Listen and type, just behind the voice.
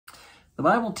The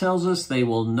Bible tells us they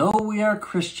will know we are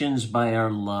Christians by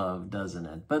our love, doesn't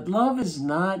it? But love is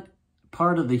not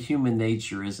part of the human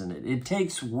nature, isn't it? It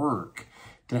takes work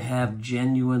to have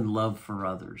genuine love for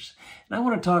others. And I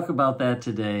want to talk about that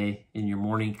today in your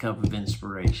morning cup of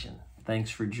inspiration. Thanks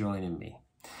for joining me.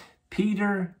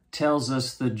 Peter tells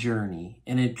us the journey,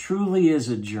 and it truly is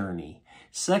a journey.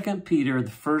 2 Peter,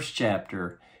 the first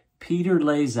chapter, Peter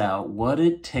lays out what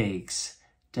it takes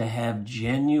to have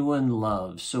genuine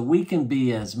love so we can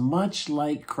be as much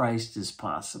like Christ as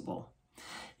possible.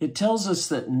 It tells us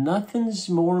that nothing's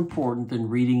more important than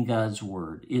reading God's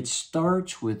Word. It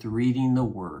starts with reading the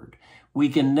Word. We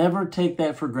can never take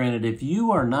that for granted. If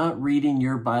you are not reading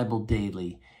your Bible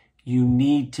daily, you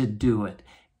need to do it.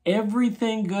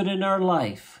 Everything good in our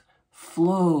life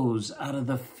flows out of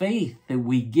the faith that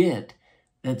we get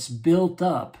that's built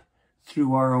up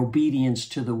through our obedience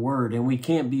to the Word. And we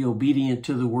can't be obedient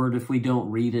to the Word if we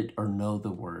don't read it or know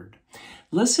the Word.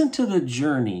 Listen to the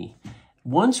journey.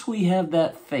 Once we have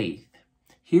that faith,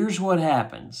 here's what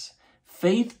happens.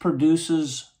 Faith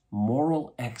produces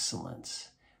moral excellence.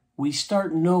 We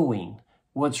start knowing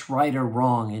what's right or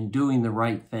wrong and doing the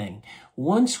right thing.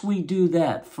 Once we do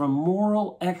that, from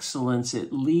moral excellence,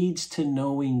 it leads to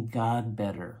knowing God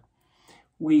better.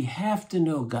 We have to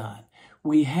know God.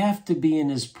 We have to be in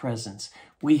His presence.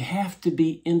 We have to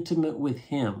be intimate with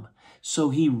Him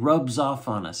so He rubs off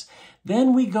on us.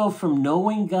 Then we go from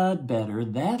knowing God better,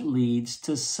 that leads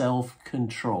to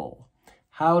self-control.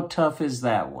 How tough is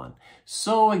that one?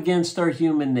 So against our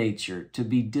human nature to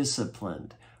be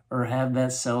disciplined or have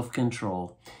that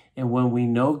self-control. And when we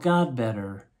know God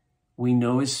better, we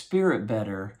know His Spirit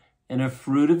better, and a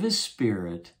fruit of His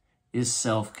Spirit is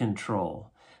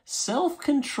self-control.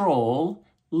 Self-control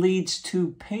leads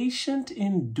to patient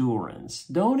endurance.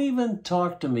 Don't even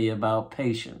talk to me about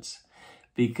patience,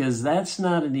 because that's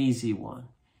not an easy one.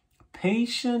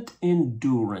 Patient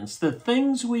endurance. The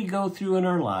things we go through in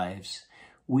our lives,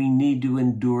 we need to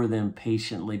endure them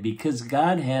patiently because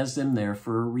God has them there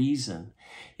for a reason.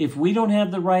 If we don't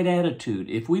have the right attitude,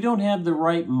 if we don't have the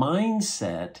right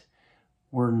mindset,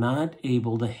 we're not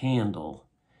able to handle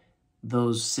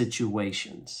those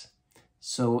situations.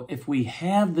 So if we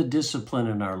have the discipline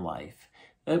in our life,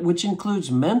 which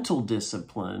includes mental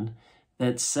discipline,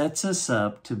 that sets us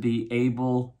up to be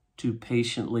able to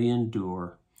patiently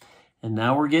endure. And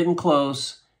now we're getting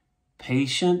close.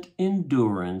 Patient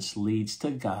endurance leads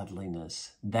to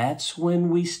godliness. That's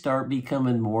when we start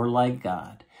becoming more like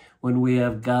God, when we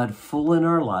have God full in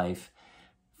our life.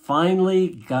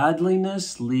 Finally,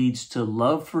 godliness leads to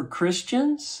love for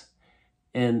Christians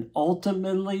and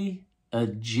ultimately a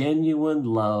genuine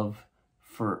love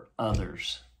for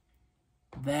others.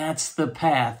 That's the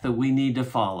path that we need to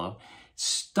follow. It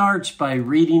starts by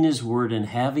reading His Word and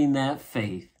having that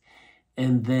faith,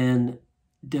 and then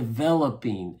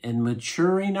developing and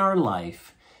maturing our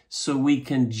life so we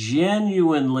can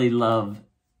genuinely love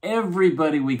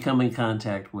everybody we come in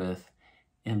contact with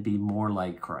and be more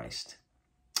like Christ.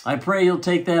 I pray you'll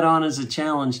take that on as a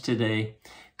challenge today.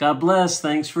 God bless.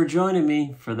 Thanks for joining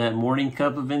me for that morning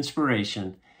cup of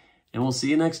inspiration. And we'll see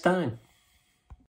you next time.